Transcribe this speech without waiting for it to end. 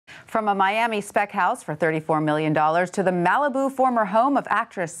From a Miami spec house for $34 million to the Malibu former home of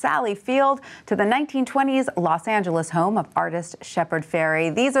actress Sally Field to the 1920s Los Angeles home of artist Shepard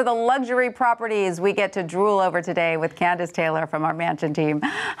Fairey. These are the luxury properties we get to drool over today with Candace Taylor from our Mansion team.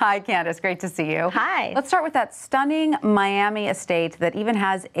 Hi, Candace. Great to see you. Hi. Let's start with that stunning Miami estate that even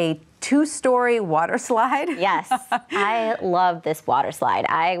has a two-story water slide. Yes, I love this water slide.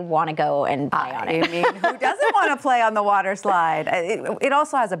 I want to go and play on it. I mean, who doesn't want to play on the water slide? It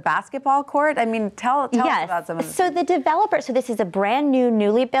also has a basketball court. I mean, tell us about some of this. So the developer, this is a brand new,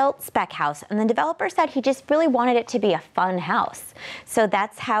 newly built spec house, and the developer said he just really wanted it to be a fun house. So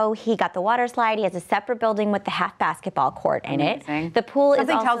that's how he got the water slide. He has a separate building with the half basketball court in it. The pool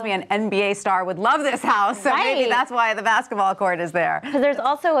Something is also, tells me an NBA star would love this house, so maybe that's why the basketball court is there. Because there's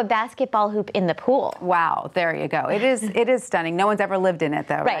also a basketball hoop in the pool. Wow, there you go. It is stunning. No one's ever lived in it,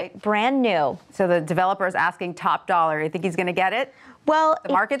 though, right? Brand new. So the developer is asking top dollar. You think he's going to get it? Well,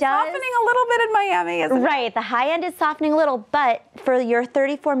 the market's softening a little bit in Miami, isn't it? Right. The high end is softening a little, but for your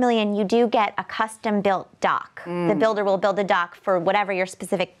 $34 million, you do get a custom-built dock. The builder will build a dock for whatever your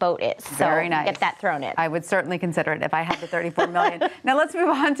specific boat is. Very nice. Get that thrown in. I would certainly consider it if I had the $34 million. Now let's move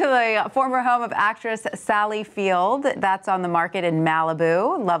on to the former home of actress Sally Field. That's on the market in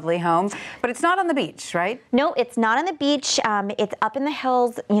Malibu. Lovely home, but it's not on the beach, right? No, it's not on the beach. It's up in the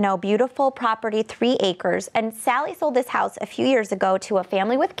hills. You know, beautiful property, 3 acres. And Sally sold this house a few years ago to a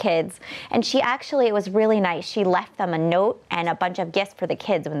family with kids, and it was really nice. She left them a note and a bunch of gifts for the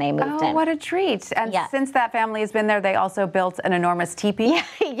kids when they moved in. Oh, what a treat. And since that family has been there, they also built an enormous teepee. Yeah,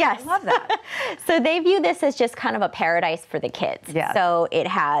 yes. I love that. So they view this as just kind of a paradise for the kids. Yes. So it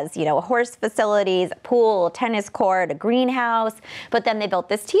has, horse facilities, a pool, a tennis court, a greenhouse, but then they built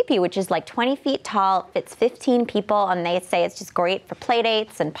this teepee, which is like 20 feet tall, fits 15 people, and they say it's just great for play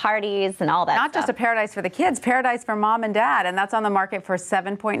dates and parties and all that Not stuff. just a paradise for the kids, paradise for mom and dad, and that's on the market for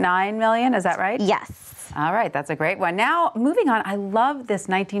 $7.9 million. Is that right? Yes. All right, that's a great one. Now, moving on, I love this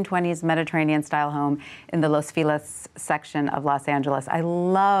 1920s Mediterranean-style home in the Los Feliz section of Los Angeles. I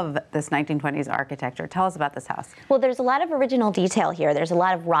love this 1920s architecture. Tell us about this house. Well, there's a lot of original detail here. There's a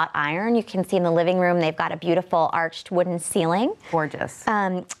lot of wrought iron. You can see in the living room, they've got a beautiful arched wooden ceiling. Gorgeous.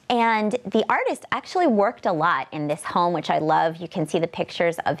 And the artist actually worked a lot in this home, which I love. You can see the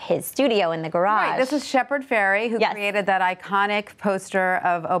pictures of his studio in the garage. Right, this is Shepard Fairey, who created that iconic poster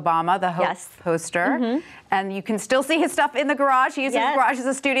of Obama, the Hope poster. And you can still see his stuff in the garage. He uses his garage as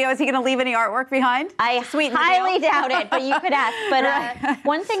a studio. Is he going to leave any artwork behind? I highly doubt it, but you could ask. But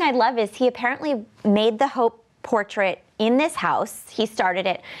one thing I love is he apparently made the Hope portrait in this house. He started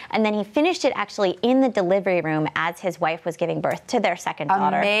it, and then he finished it actually in the delivery room as his wife was giving birth to their second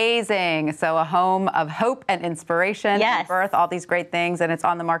daughter. Amazing. So a home of hope and inspiration and birth, all these great things, and it's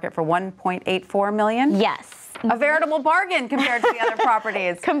on the market for $1.84 million? Yes. A veritable bargain compared to the other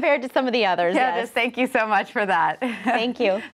properties. Compared to some of the others, Candace, thank you so much for that. Thank you.